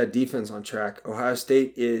can get that defense on track, Ohio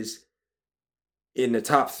State is in the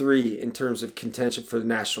top 3 in terms of contention for the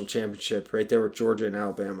national championship, right there with Georgia and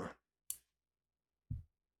Alabama.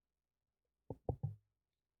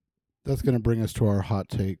 That's going to bring us to our hot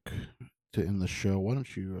take to end the show. Why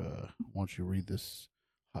don't you read this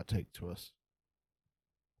hot take to us?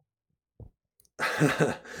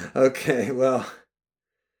 Okay, well,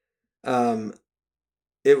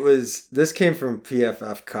 this came from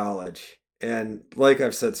PFF College, and like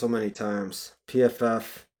I've said so many times,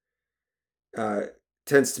 PFF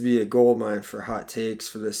tends to be a gold mine for hot takes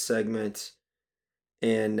for this segment.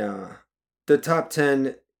 And the top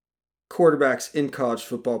 10 quarterbacks in college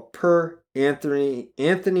football per Anthony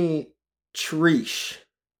Treesh.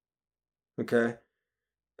 Okay,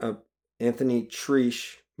 Anthony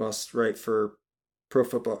Treesh must write for Pro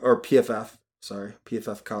Football or PFF. Sorry,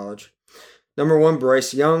 PFF College. Number 1,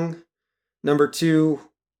 Bryce Young. Number 2,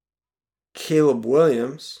 Caleb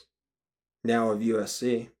Williams, now of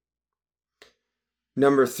USC.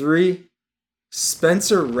 Number 3,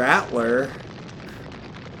 Spencer Rattler.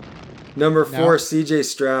 Number 4, CJ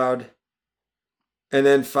Stroud. And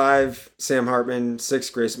then 5, Sam Hartman. 6,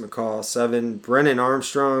 Grayson McCall. 7, Brennan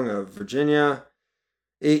Armstrong of Virginia.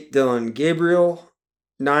 8, Dylan Gabriel.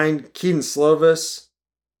 9, Keaton Slovis,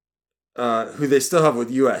 who they still have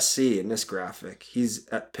with USC in this graphic. He's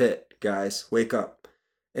at Pitt, guys. Wake up.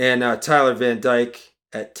 And Tyler Van Dyke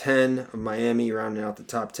at 10 of Miami, rounding out the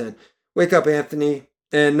top 10. Wake up, Anthony.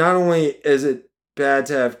 And not only is it bad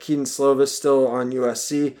to have Keaton Slovis still on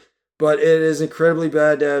USC, but it is incredibly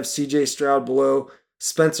bad to have CJ Stroud below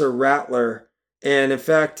Spencer Rattler. And in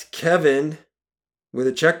fact, Kevin, with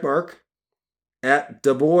a check mark, at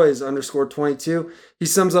DuBois_22, he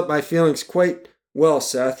sums up my feelings quite well,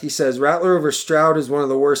 Seth. He says, Rattler over Stroud is one of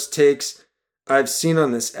the worst takes I've seen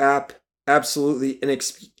on this app. Absolutely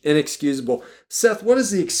inexcusable. Seth, what is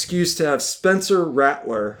the excuse to have Spencer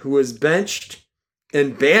Rattler, who was benched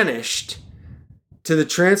and banished to the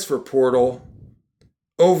transfer portal,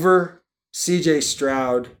 over CJ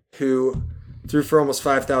Stroud, who threw for almost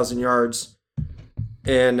 5,000 yards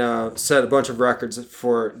and set a bunch of records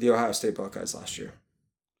for the Ohio State Buckeyes last year?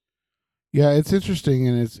 Yeah, it's interesting,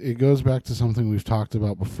 and it goes back to something we've talked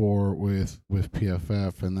about before with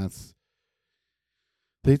PFF, and that's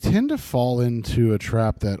they tend to fall into a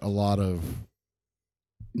trap that a lot of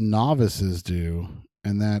novices do,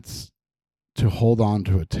 and that's to hold on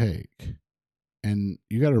to a take. And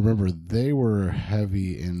you got to remember, they were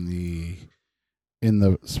heavy in the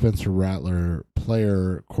Spencer Rattler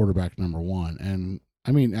player quarterback number 1, and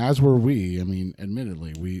I mean, as were we. I mean,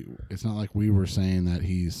 admittedly, it's not like we were saying that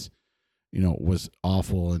he's, was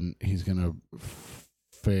awful and he's gonna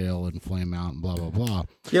fail and flame out and blah blah blah.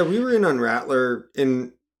 Yeah, we were in on Rattler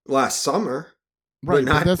in last summer, right?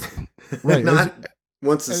 But that's right. Not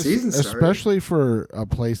once the season started. Especially for a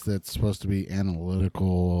place that's supposed to be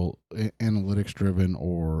analytics driven,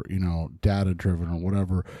 or data driven, or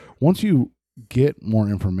whatever. Once you get more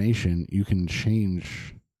information, you can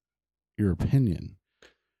change your opinion,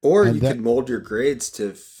 or you can mold your grades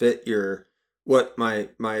to fit what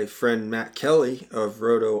my friend Matt Kelly of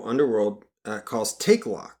Roto Underworld calls take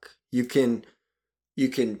lock. You can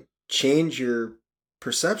change your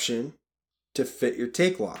perception to fit your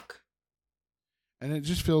take lock. And it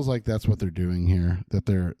just feels like that's what they're doing here, that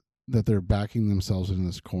they're backing themselves in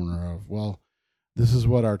this corner of, well, this is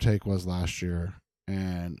what our take was last year,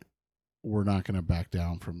 and we're not going to back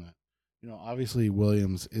down from it. Obviously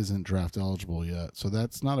Williams isn't draft eligible yet, so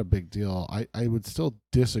that's not a big deal. I would still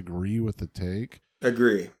disagree with the take.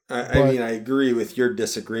 Agree. I mean, I agree with your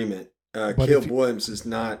disagreement. Caleb Williams is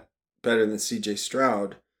not better than CJ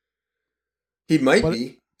Stroud. He might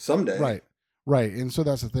be someday. Right. And so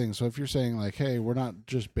that's the thing. So if you're saying like, hey, we're not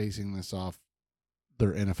just basing this off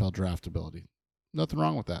their NFL draft ability, nothing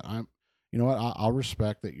wrong with that. You know what? I'll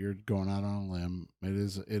respect that you're going out on a limb. It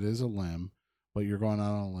is a limb, but you're going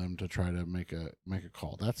out on a limb to try to make a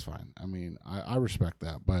call. That's fine. I mean, I respect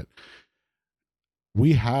that, but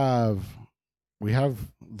we have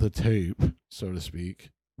the tape, so to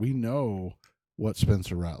speak. We know what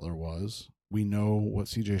Spencer Rattler was. We know what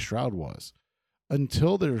CJ Stroud was.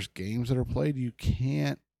 Until there's games that are played, you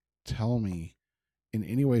can't tell me in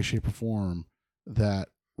any way, shape, or form that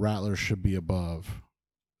Rattler should be above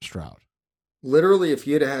Stroud. Literally, if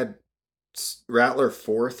you'd had Rattler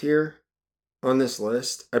fourth here on this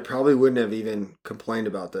list, I probably wouldn't have even complained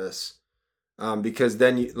about this. Because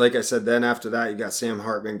then, like I said, then after that, you got Sam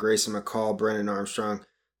Hartman, Grayson McCall, Brennan Armstrong,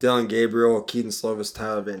 Dylan Gabriel, Keaton Slovis,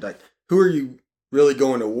 Tyler Van Dyke. Who are you really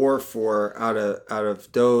going to war for out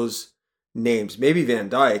of those names? Maybe Van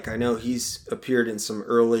Dyke. I know he's appeared in some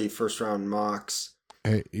early first round mocks.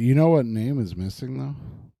 Hey, you know what name is missing though?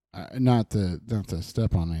 Not to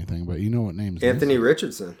step on anything, but you know what name is Anthony missing?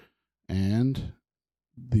 Richardson. And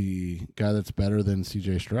the guy that's better than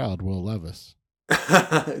CJ Stroud, Will Levis.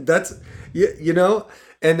 That's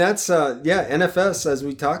and that's NFS, as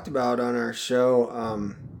we talked about on our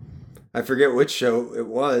show. I forget which show it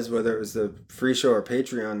was, whether it was the free show or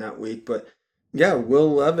Patreon that week, but yeah,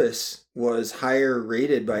 Will Levis was higher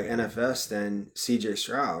rated by NFS than CJ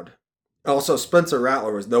Stroud. Also, Spencer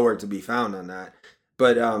Rattler was nowhere to be found on that,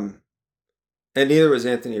 but and neither was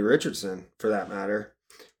Anthony Richardson for that matter.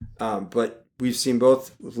 But we've seen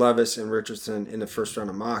both Levis and Richardson in the first round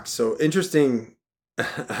of mocks, so interesting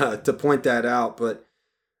to point that out. But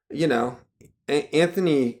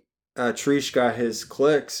Anthony Trish got his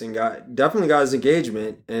clicks and definitely got his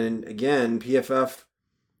engagement. And again, PFF,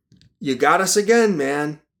 you got us again,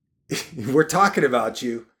 man. We're talking about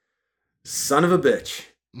you, son of a bitch.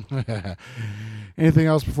 Anything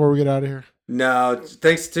else before we get out of here? No,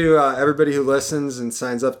 thanks to everybody who listens and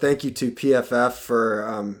signs up. Thank you to PFF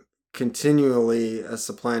for continually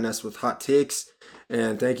supplying us with hot takes.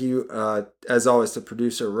 And thank you, as always, to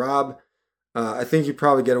producer Rob. I think you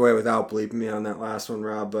probably get away without bleeping me on that last one,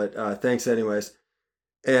 Rob, but thanks anyways.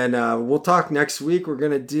 And we'll talk next week. We're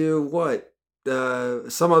going to do what?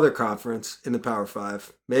 Some other conference in the Power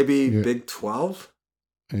 5. Maybe Big 12?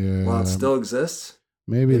 Yeah. While it still exists?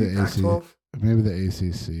 Maybe the Pac-12? Maybe the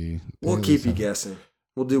ACC. We'll keep you guessing.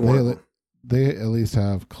 We'll do one. They at least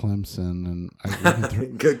have Clemson,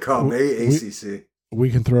 and good call. Maybe ACC. We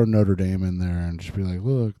can throw Notre Dame in there and just be like,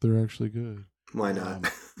 look, they're actually good. Why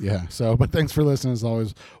not? Yeah. So, but thanks for listening as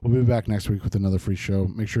always. We'll be back next week with another free show.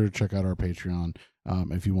 Make sure to check out our Patreon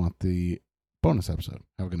if you want the bonus episode.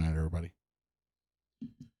 Have a good night, everybody.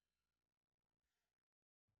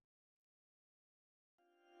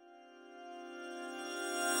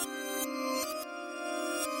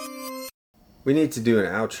 We need to do an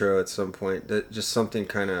outro at some point. That just something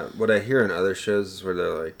kind of what I hear in other shows is where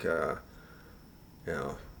they're like,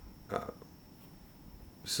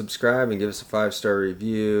 subscribe and give us a 5-star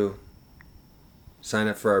review. Sign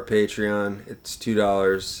up for our Patreon. It's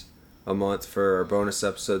 $2 a month for our bonus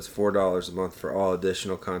episodes, $4 a month for all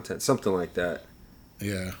additional content, something like that.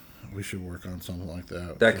 Yeah, we should work on something like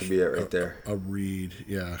that. That could be it right there. A read,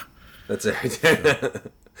 yeah. That's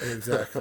it. Exactly.